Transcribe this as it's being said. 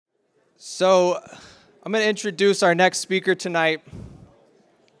So I'm going to introduce our next speaker tonight.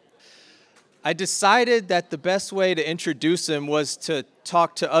 I decided that the best way to introduce him was to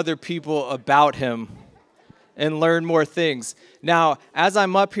talk to other people about him and learn more things. Now, as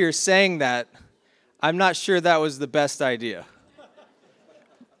I'm up here saying that, I'm not sure that was the best idea.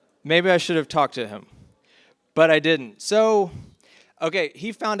 Maybe I should have talked to him, but I didn't. So, okay,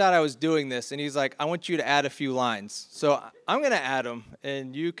 he found out I was doing this, and he's like, I want you to add a few lines. So I'm going to add them,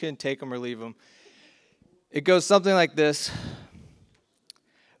 and you can take them or leave them. It goes something like this.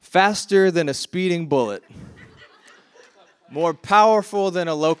 Faster than a speeding bullet. More powerful than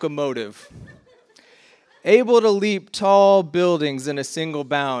a locomotive. Able to leap tall buildings in a single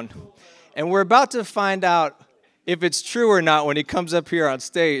bound. And we're about to find out if it's true or not when he comes up here on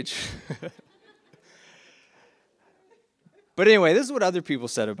stage. But anyway, this is what other people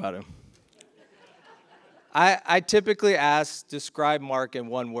said about him. I typically ask, describe Mark in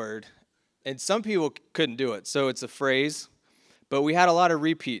one word, and some people couldn't do it, so it's a phrase. But we had a lot of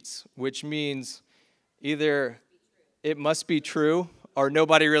repeats, which means either it must be true or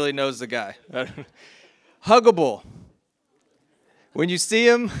nobody really knows the guy. Huggable. When you see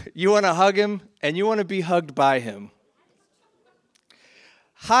him, you want to hug him, and you want to be hugged by him.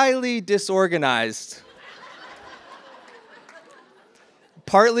 Highly disorganized.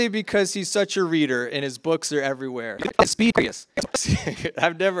 Partly because he's such a reader, and his books are everywhere. Conspicuous.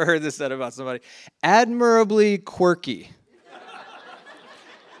 I've never heard this said about somebody. Admirably quirky.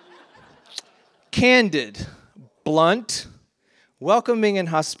 Candid. Blunt. Welcoming and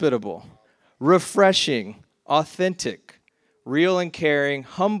hospitable. Refreshing. Authentic. Real and caring.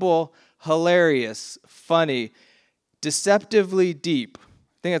 Humble. Hilarious. Funny. Deceptively deep.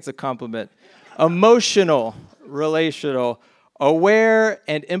 I think that's a compliment. Emotional. Relational. Aware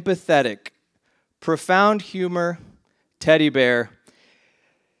and empathetic, profound humor, teddy bear,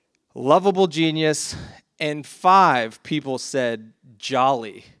 lovable genius, and 5 people said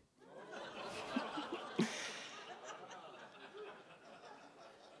jolly.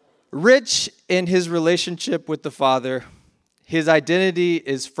 Rich in his relationship with the Father, his identity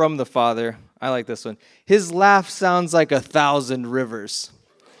is from the Father. I like this one. His laugh sounds like 1,000 rivers.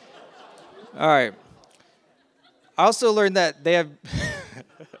 All right. I also learned that they have,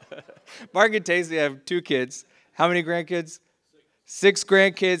 Mark and Tacey have 2 kids. How many grandkids? 6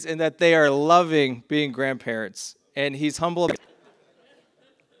 grandkids, and that they are loving being grandparents. And he's humble.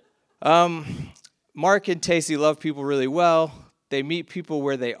 Mark and Tacey love people really well. They meet people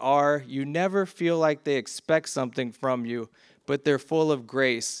where they are. You never feel like they expect something from you, but they're full of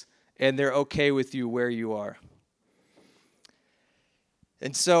grace, and they're okay with you where you are.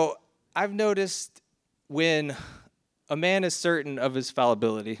 And so I've noticed when a man is certain of his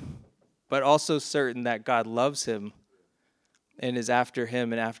fallibility, but also certain that God loves him and is after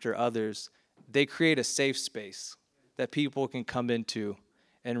him and after others, they create a safe space that people can come into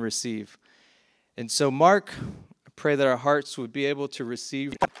and receive. And so, Mark, I pray that our hearts would be able to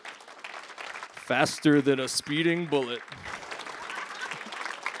receive faster than a speeding bullet.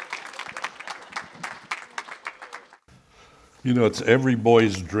 You know, it's every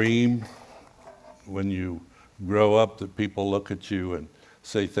boy's dream when you grow up that people look at you and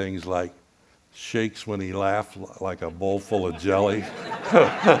say things like, shakes when he laughs like a bowl full of jelly.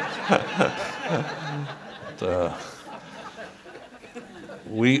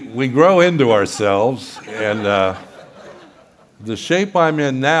 We grow into ourselves, and the shape I'm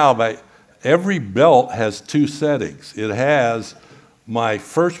in now, every belt has 2 settings. It has my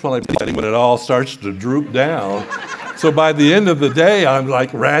first one setting when it all starts to droop down. So by the end of the day, I'm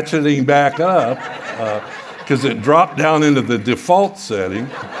like ratcheting back up. Because it dropped down into the default setting,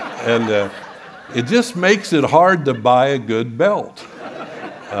 and it just makes it hard to buy a good belt.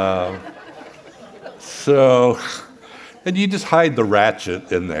 And you just hide the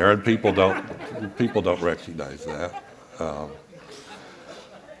ratchet in there, and people don't recognize that.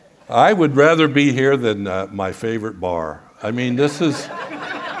 I would rather be here than my favorite bar. I mean, this is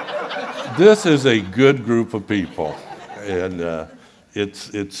a good group of people, and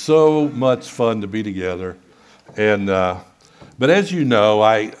it's so much fun to be together. And but as you know,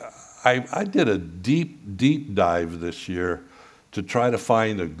 I did a deep dive this year to try to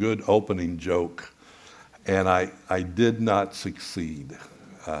find a good opening joke, and I did not succeed.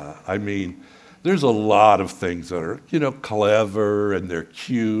 I mean, there's a lot of things that are clever and they're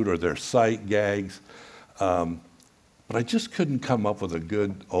cute or they're sight gags, but I just couldn't come up with a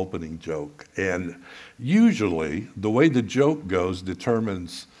good opening joke. And usually, the way the joke goes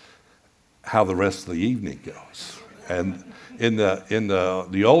determines how the rest of the evening goes. And in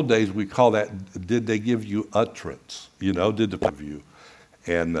the old days, we call that, did they give you utterance? Did they give you?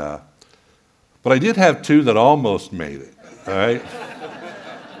 And But I did have two that almost made it, all right?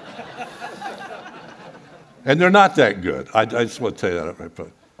 And they're not that good. I just want to tell you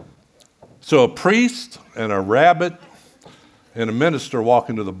that. So a priest and a rabbit and a minister walk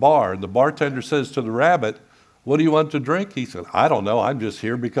into the bar, and the bartender says to the rabbit, "What do you want to drink?" He said, "I don't know. I'm just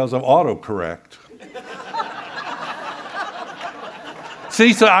here because of autocorrect."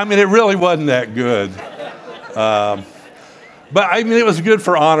 See, so I mean, it really wasn't that good. But I mean, it was good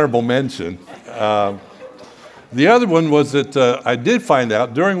for honorable mention. The other one was that I did find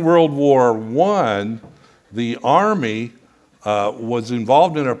out during World War I, the Army was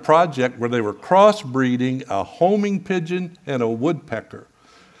involved in a project where they were crossbreeding a homing pigeon and a woodpecker.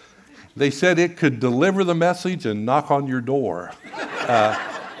 They said it could deliver the message and knock on your door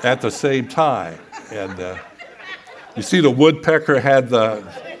at the same time. And you see, the woodpecker had the.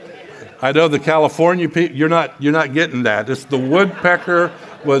 I know the California people. You're not getting that. It's the woodpecker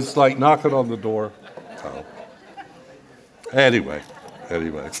was like knocking on the door. So, anyway.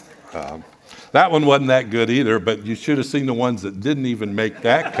 That one wasn't that good either, but you should have seen the ones that didn't even make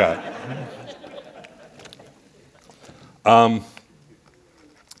that cut.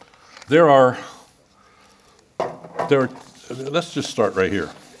 Let's just start right here.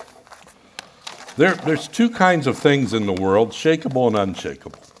 There's two kinds of things in the world, shakeable and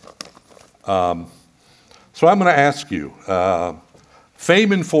unshakable. So I'm going to ask you,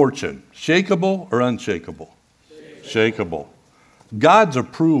 fame and fortune, shakeable or unshakable? Shakeable. God's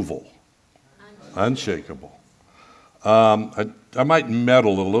approval, unshakable. I might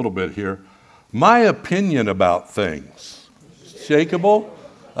meddle a little bit here. My opinion about things, shakeable,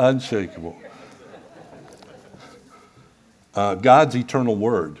 unshakable. God's eternal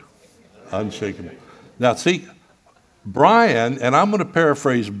word, unshakable. Now, see, Brian, and I'm going to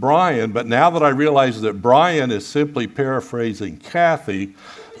paraphrase Brian, but now that I realize that Brian is simply paraphrasing Kathy,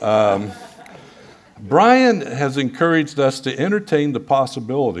 Brian has encouraged us to entertain the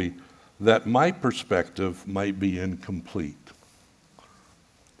possibility that my perspective might be incomplete.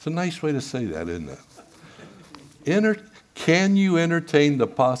 It's a nice way to say that, isn't it? Can you entertain the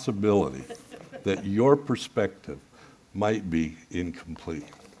possibility that your perspective might be incomplete?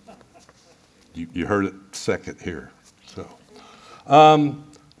 You heard it second here. So,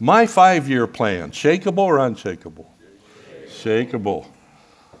 my 5-year plan, shakeable or unshakable? Shakeable.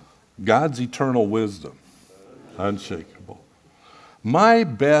 God's eternal wisdom, unshakable. My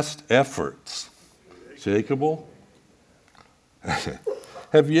best efforts, shakeable.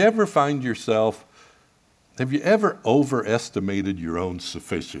 Have you ever overestimated your own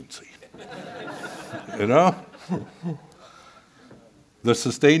sufficiency? You know? The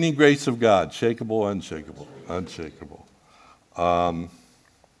sustaining grace of God, shakeable, unshakable, unshakable.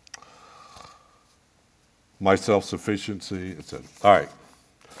 My self-sufficiency, etc. All right.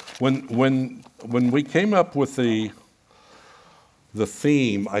 When we came up with the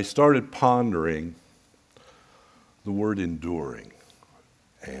theme, I started pondering the word enduring,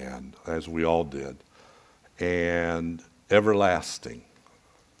 and as we all did, and everlasting,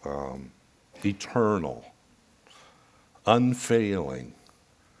 eternal, unfailing,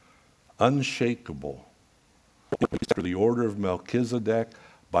 unshakable, after the order of Melchizedek,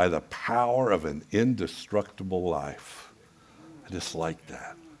 by the power of an indestructible life. I just like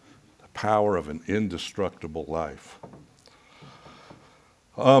that. The power of an indestructible life.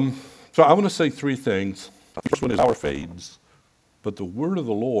 So I want to say three things. The first one is power fades, but the word of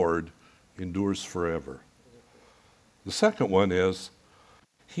the Lord endures forever. The second one is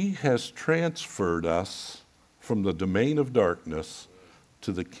he has transferred us from the domain of darkness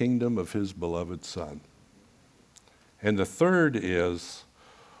to the kingdom of his beloved Son. And the third is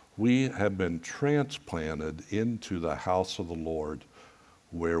we have been transplanted into the house of the Lord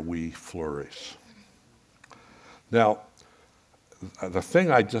where we flourish. Now, the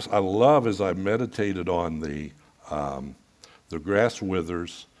thing I love as I meditated on the grass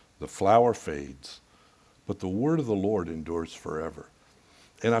withers, the flower fades, but the word of the Lord endures forever.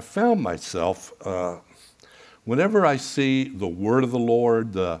 And I found myself, whenever I see the word of the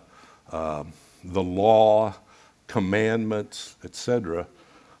Lord, the law, commandments, etc.,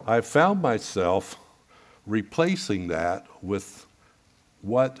 I found myself replacing that with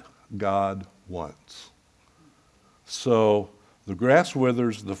what God wants. So the grass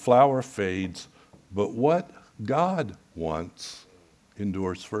withers, the flower fades, but what God wants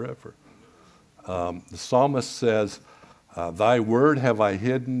endures forever. The psalmist says, thy word have I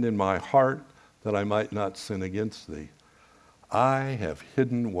hidden in my heart that I might not sin against thee. I have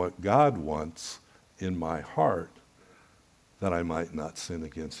hidden what God wants in my heart that I might not sin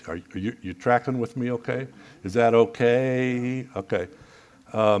against thee. Are you tracking with me okay? Is that okay? Okay.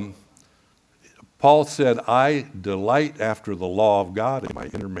 Paul said, I delight after the law of God in my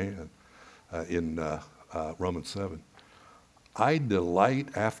inner man, in Romans 7. I delight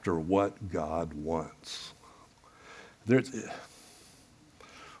after what God wants.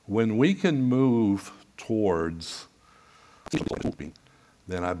 When we can move towards hoping,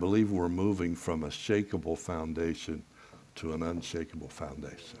 then I believe we're moving from a shakeable foundation to an unshakable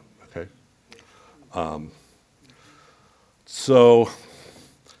foundation. Okay? So,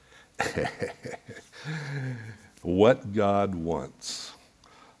 what God wants.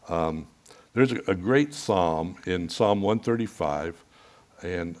 There's a great psalm in Psalm 135,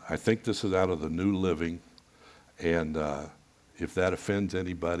 and I think this is out of the New Living, and if that offends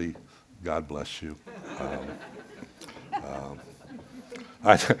anybody, God bless you.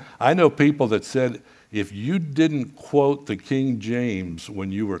 I know people that said, if you didn't quote the King James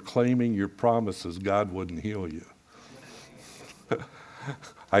when you were claiming your promises, God wouldn't heal you.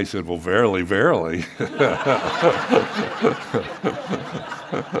 I said, well, verily, verily.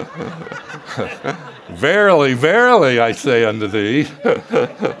 Verily, verily, I say unto thee.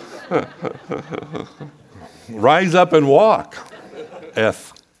 Rise up and walk.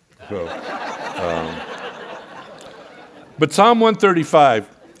 But Psalm 135,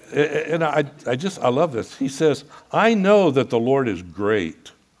 and I love this. He says, I know that the Lord is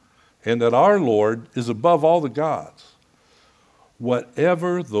great and that our Lord is above all the gods.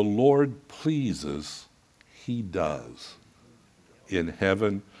 Whatever the Lord pleases, he does in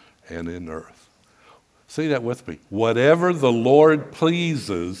heaven and in earth. Say that with me. Whatever the Lord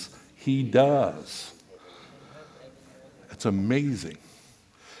pleases, he does. It's amazing.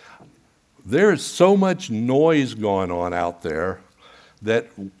 There's so much noise going on out there that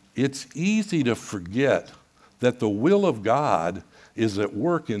it's easy to forget that the will of God is at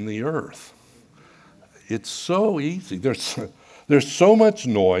work in the earth. It's so easy. There's so much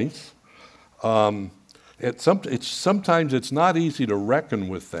noise. Sometimes it's not easy to reckon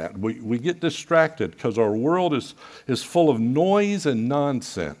with that. We get distracted because our world is full of noise and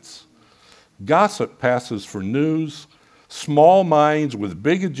nonsense. Gossip passes for news. Small minds with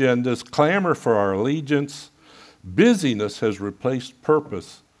big agendas clamor for our allegiance. Busyness has replaced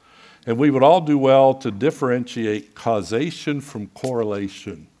purpose. And we would all do well to differentiate causation from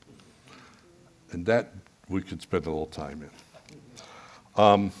correlation. And that we could spend a little time in.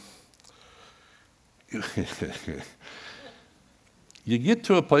 You get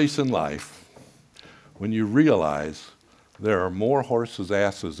to a place in life when you realize there are more horses'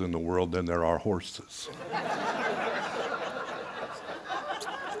 asses in the world than there are horses.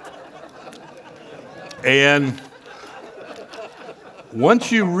 And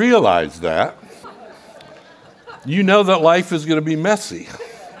once you realize that, you know that life is going to be messy.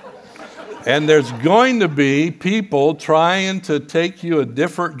 And there's going to be people trying to take you a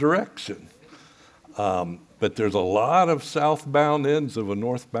different direction. But there's a lot of southbound ends of a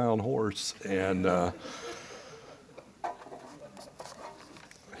northbound horse. And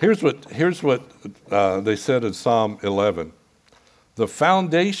here's what they said in Psalm 11. The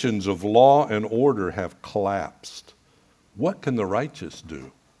foundations of law and order have collapsed. What can the righteous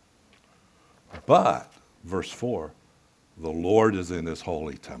do? But, verse 4, the Lord is in his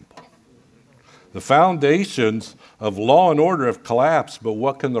holy temple. The foundations of law and order have collapsed, but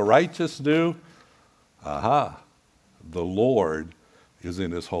what can the righteous do? The Lord is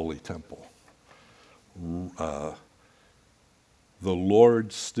in his holy temple. The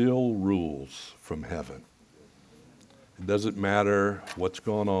Lord still rules from heaven. It doesn't matter what's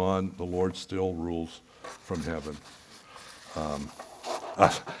going on, the Lord still rules from heaven.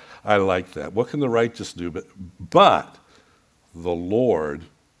 I like that. What can the righteous do? But the Lord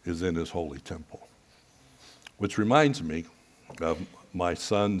is in his holy temple. Which reminds me of my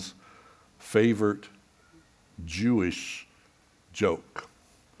son's favorite Jewish joke.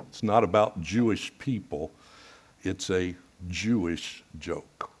 It's not about Jewish people. It's a Jewish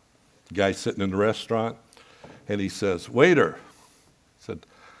joke. The guy's sitting in the restaurant, and he says, waiter, said,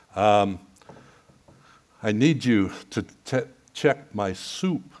 I need you to check my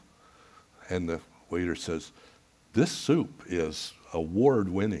soup. And the waiter says, this soup is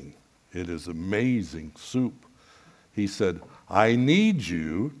award-winning. It is amazing soup. He said, I need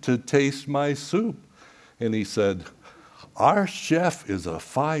you to taste my soup. And he said, our chef is a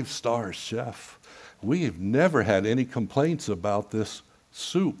 5-star chef. We have never had any complaints about this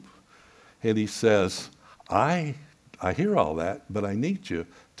soup. And he says, I hear all that, but I need you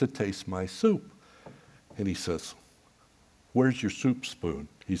to taste my soup. And he says, where's your soup spoon?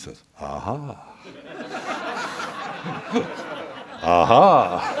 He says, aha.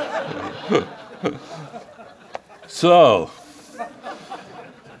 Aha. So,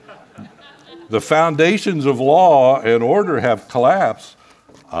 the foundations of law and order have collapsed.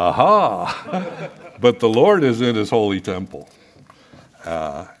 Aha! But the Lord is in his holy temple.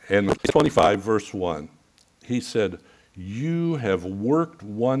 And 25, verse 1, he said, you have worked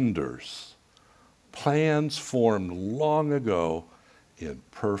wonders, plans formed long ago in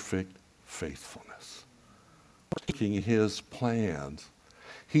perfect faithfulness. Working his plans.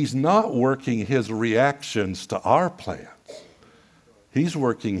 He's not working his reactions to our plans. He's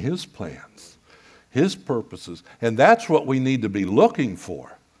working his plans, his purposes. And that's what we need to be looking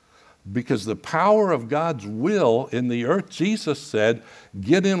for. Because the power of God's will in the earth, Jesus said,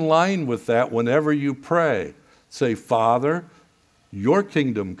 get in line with that whenever you pray. Say, Father, your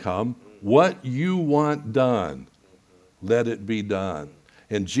kingdom come, what you want done, let it be done.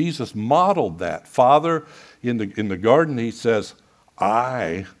 And Jesus modeled that. Father, in the garden, he says,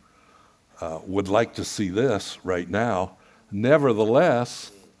 I would like to see this right now.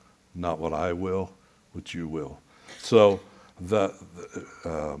 Nevertheless, not what I will, what you will. So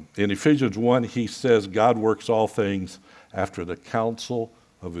in Ephesians 1, he says God works all things after the counsel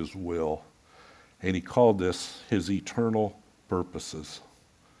of his will. And he called this his eternal purposes.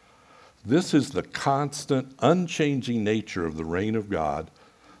 This is the constant, unchanging nature of the reign of God,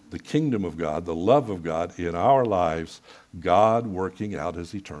 the kingdom of God, the love of God in our lives, God working out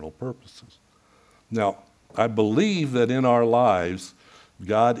his eternal purposes. Now, I believe that in our lives,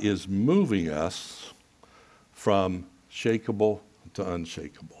 God is moving us from shakeable to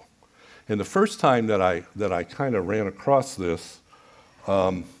unshakable. And the first time that I kind of ran across this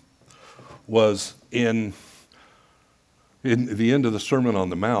was in the end of the Sermon on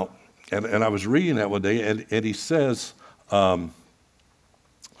the Mount. And I was reading that one day, and he says, sorry,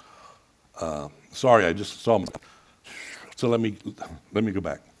 I just saw him. So let me go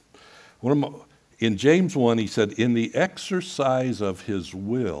back. In James 1, he said, in the exercise of his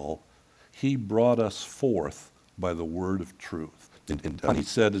will, he brought us forth by the word of truth. And he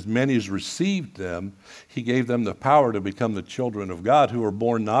said, as many as received them, he gave them the power to become the children of God, who are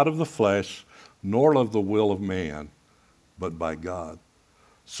born not of the flesh, nor of the will of man, but by God.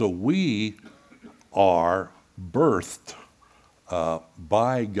 So we are birthed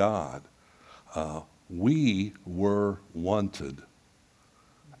by God. We were wanted.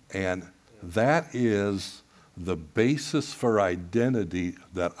 And that is the basis for identity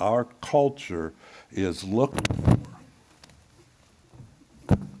that our culture is looking for.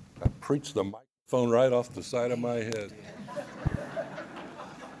 I preached the microphone right off the side of my head.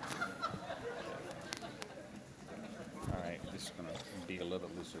 All right, this is going to be a little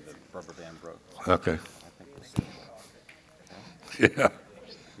bit looser. The rubber band broke. Okay. I think this is Yeah.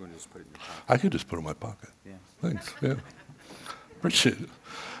 You want to just put it in your pocket? I could just put it in my pocket. Yeah. Thanks. Yeah. Appreciate it.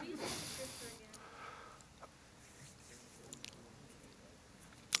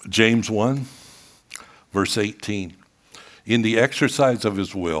 James 1, verse 18. In the exercise of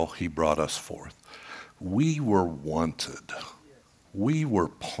his will, he brought us forth. We were wanted. We were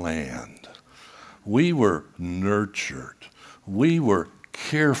planned. We were nurtured. We were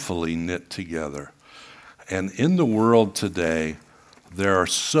carefully knit together. And in the world today, there are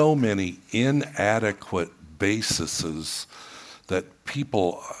so many inadequate bases that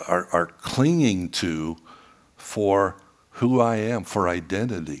people are clinging to for who I am, for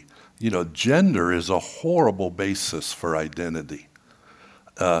identity. You know, gender is a horrible basis for identity.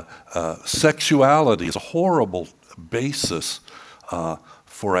 Sexuality is a horrible basis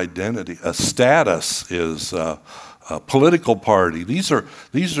for identity. A status is a political party. These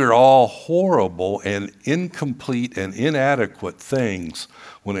are all horrible and incomplete and inadequate things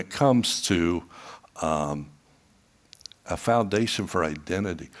when it comes to a foundation for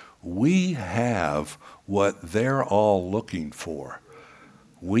identity. We have what they're all looking for.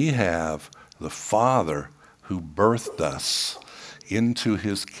 We have the Father who birthed us into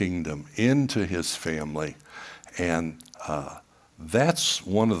his kingdom, into his family, and that's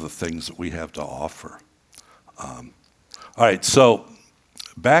one of the things that we have to offer. All right, so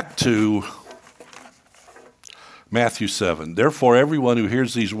back to Matthew 7. Therefore, everyone who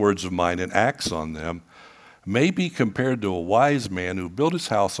hears these words of mine and acts on them may be compared to a wise man who built his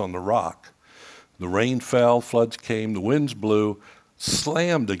house on the rock. The rain fell, floods came, the winds blew,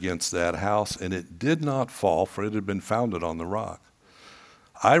 slammed against that house, and it did not fall, for it had been founded on the rock.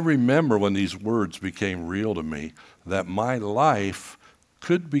 I remember when these words became real to me, that my life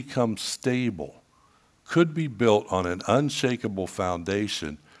could become stable, could be built on an unshakable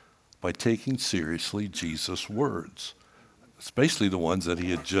foundation by taking seriously Jesus' words, especially the ones that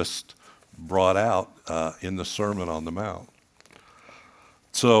he had just brought out in the Sermon on the Mount.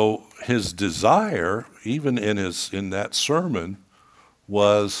 So his desire, even in that sermon,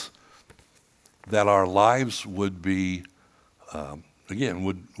 was that our lives would be, again,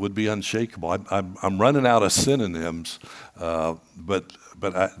 would be unshakable. I'm running out of synonyms, but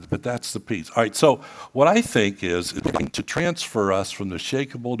that's the piece. All right, so what I think is to transfer us from the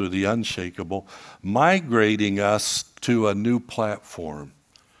shakeable to the unshakable, migrating us to a new platform.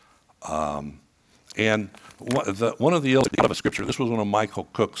 And one of the illustrations of a scripture, this was one of Michael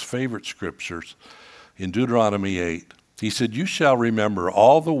Cook's favorite scriptures in Deuteronomy 8. He said, "You shall remember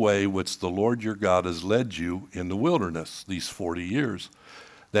all the way which the Lord your God has led you in the wilderness these 40 years,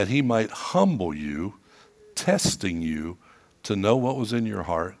 that he might humble you, testing you to know what was in your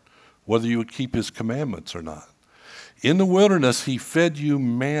heart, whether you would keep his commandments or not. In the wilderness he fed you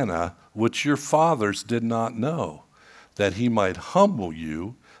manna, which your fathers did not know, that he might humble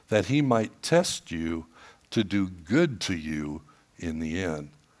you, that he might test you to do good to you in the end."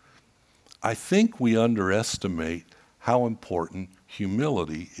 I think we underestimate how important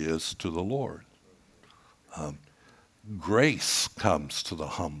humility is to the Lord. Grace comes to the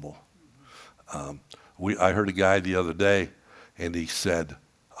humble. I heard a guy the other day, and he said,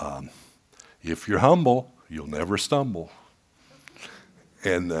 if you're humble, you'll never stumble.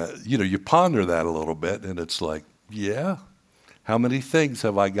 And, you ponder that a little bit, and it's like, yeah, how many things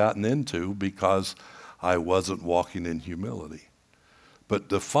have I gotten into because I wasn't walking in humility? But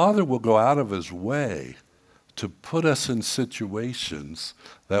the Father will go out of his way to put us in situations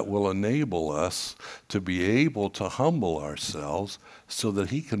that will enable us to be able to humble ourselves so that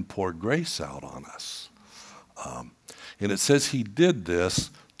he can pour grace out on us. And it says he did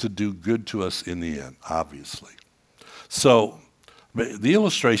this to do good to us in the end, obviously. So the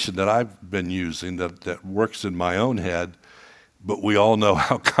illustration that I've been using that works in my own head, but we all know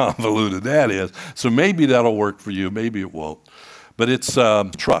how convoluted that is, so maybe that'll work for you, maybe it won't. But it's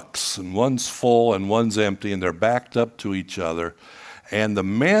trucks, and one's full and one's empty, and they're backed up to each other. And the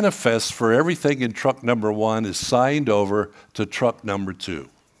manifest for everything in truck number one is signed over to truck number two,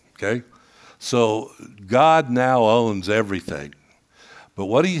 okay? So God now owns everything. But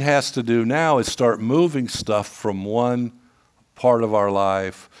what he has to do now is start moving stuff from one part of our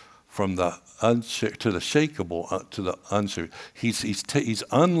life, from the to the shakeable to the unshakable. He's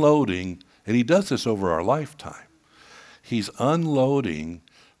unloading, and he does this over our lifetime. He's unloading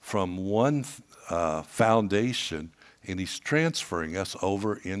from one foundation, and he's transferring us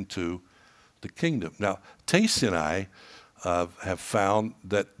over into the kingdom. Now, Tacey and I have found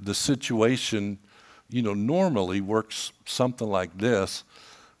that the situation, normally works something like this.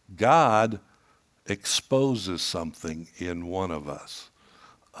 God exposes something in one of us.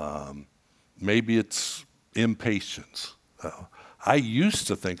 Maybe it's impatience. I used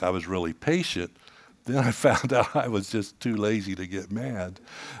to think I was really patient. Then I found out I was just too lazy to get mad.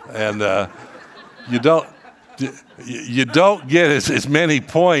 And you don't get as many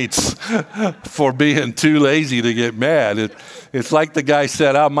points for being too lazy to get mad. It's like the guy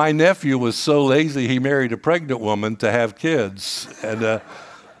said, my nephew was so lazy he married a pregnant woman to have kids. And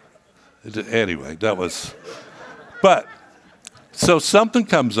anyway, but so something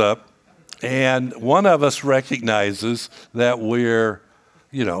comes up, and one of us recognizes that we're,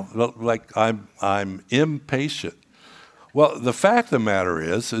 like I'm impatient. Well, the fact of the matter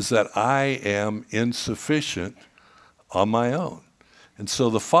is that I am insufficient on my own. And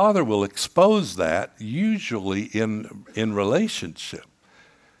so the Father will expose that, usually in relationship.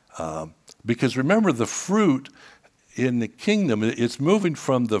 Because remember, the fruit in the kingdom, it's moving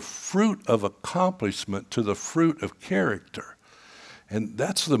from the fruit of accomplishment to the fruit of character. And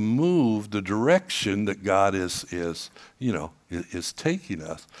that's the move, the direction that God is taking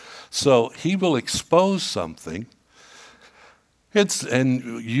us. So he will expose something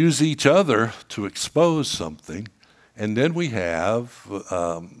and use each other to expose something. And then we have,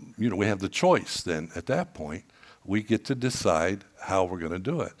 we have the choice then at that point. We get to decide how we're going to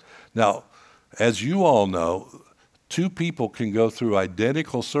do it. Now, as you all know, two people can go through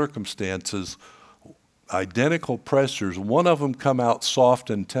identical circumstances, identical pressures. One of them come out soft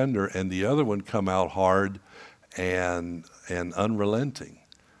and tender, and the other one come out hard and unrelenting.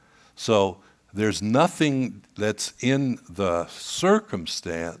 So there's nothing that's in the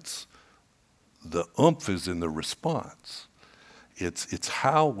circumstance. The oomph is in the response. It's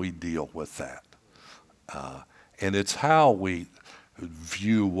how we deal with that. And it's how we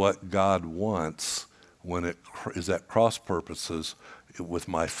view what God wants when it is at cross purposes with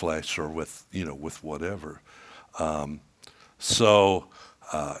my flesh or with whatever. So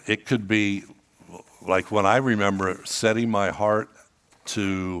it could be like when I remember setting my heart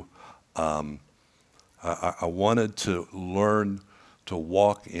to, I wanted to learn to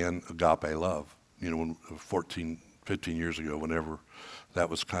walk in agape love, 14, 15 years ago, whenever that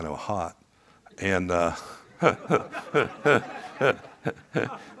was kind of hot. And yeah,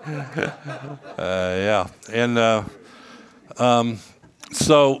 and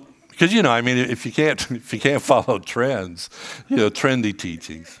so because I mean, if you can't follow trends, trendy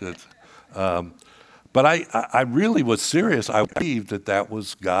teachings. But I really was serious. I believed that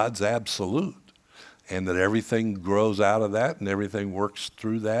was God's absolute, and that everything grows out of that, and everything works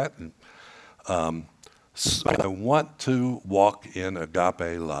through that. And so I want to walk in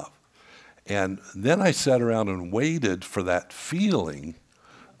agape love. And then I sat around and waited for that feeling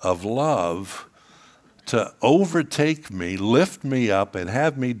of love to overtake me, lift me up, and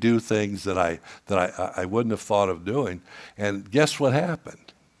have me do things that I wouldn't have thought of doing. And guess what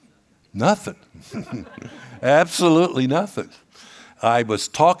happened? Nothing. Absolutely nothing. I was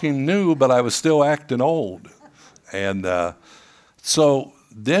talking new, but I was still acting old. And so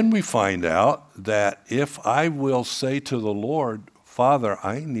then we find out that if I will say to the Lord, Father,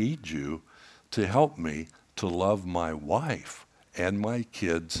 I need you to help me to love my wife and my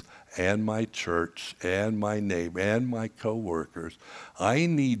kids and my church and my neighbor and my coworkers. I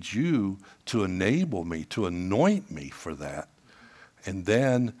need you to enable me, to anoint me for that. And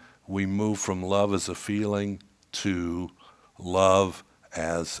then we move from love as a feeling to love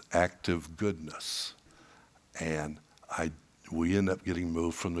as active goodness. And we end up getting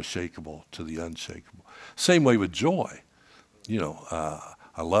moved from the shakeable to the unshakable. Same way with joy.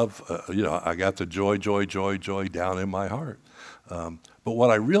 I love, I got the joy down in my heart. But what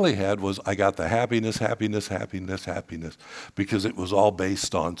I really had was I got the happiness, because it was all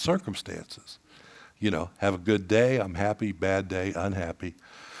based on circumstances. Have a good day, I'm happy, bad day, unhappy.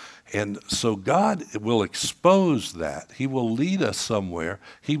 And so God will expose that. He will lead us somewhere.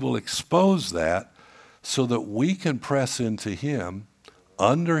 He will expose that so that we can press into Him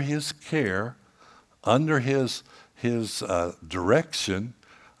under His care, under His direction,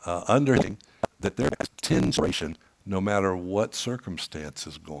 under that there is inspiration no matter what circumstance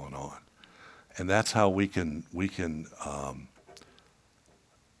is going on. And that's how we can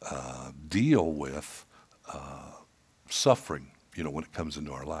deal with suffering, when it comes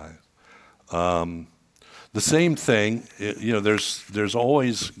into our lives. The same thing, there's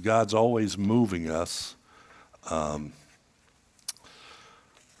always, God's always moving us. I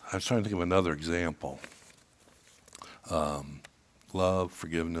was trying to think of another example. Love,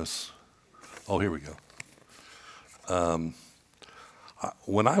 forgiveness. Oh, here we go.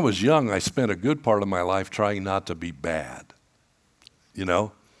 When I was young, I spent a good part of my life trying not to be bad. I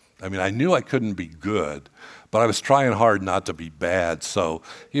knew I couldn't be good, but I was trying hard not to be bad. So,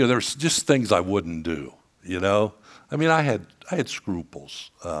 there's just things I wouldn't do. I had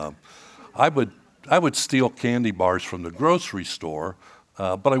scruples. I would steal candy bars from the grocery store,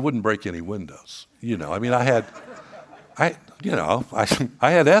 but I wouldn't break any windows. I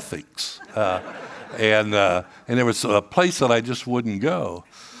had ethics, and there was a place that I just wouldn't go.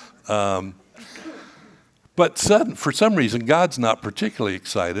 But for some reason, God's not particularly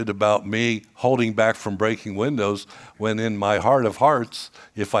excited about me holding back from breaking windows when in my heart of hearts,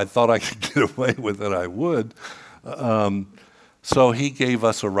 if I thought I could get away with it, I would. So He gave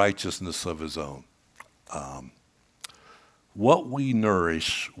us a righteousness of His own. What we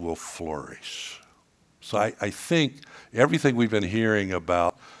nourish will flourish. So I think everything we've been hearing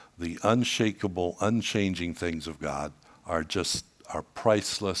about the unshakable, unchanging things of God are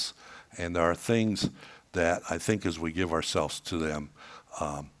priceless, and there are things that I think as we give ourselves to them,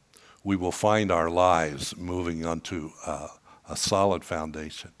 we will find our lives moving onto a solid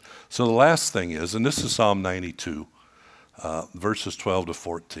foundation. So the last thing is, and this is Psalm 92, verses 12 to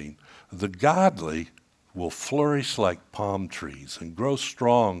 14, the godly will flourish like palm trees and grow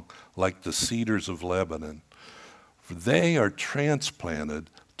strong like the cedars of Lebanon, for they are transplanted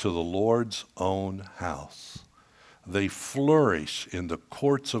to the Lord's own house. They flourish in the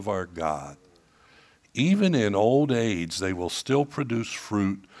courts of our God. Even in old age, they will still produce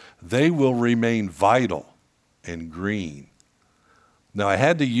fruit. They will remain vital and green. Now, I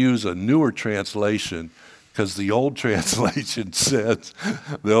had to use a newer translation because the old translation says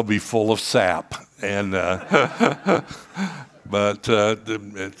they'll be full of sap. And but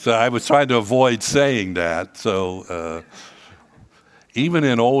I was trying to avoid saying that. So even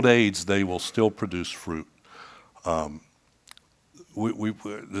in old age, they will still produce fruit.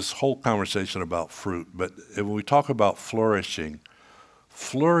 This whole conversation about fruit, but when we talk about flourishing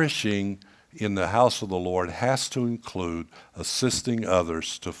in the house of the Lord has to include assisting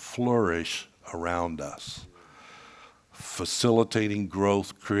others to flourish around us, facilitating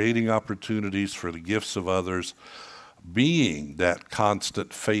growth, creating opportunities for the gifts of others, being that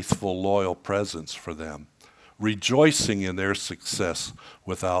constant, faithful, loyal presence for them, rejoicing in their success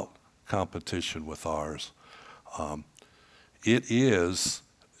without competition with ours. It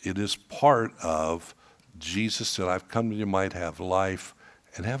is part of Jesus said, I've come that you might have life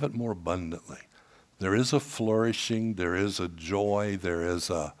and have it more abundantly. There is a flourishing, there is a joy, there is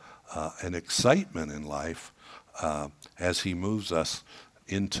an excitement in life as he moves us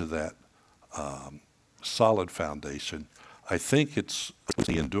into that solid foundation. I think it's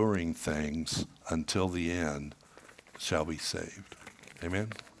the enduring things until the end shall be saved. Amen?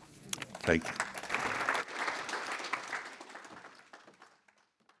 Thank you.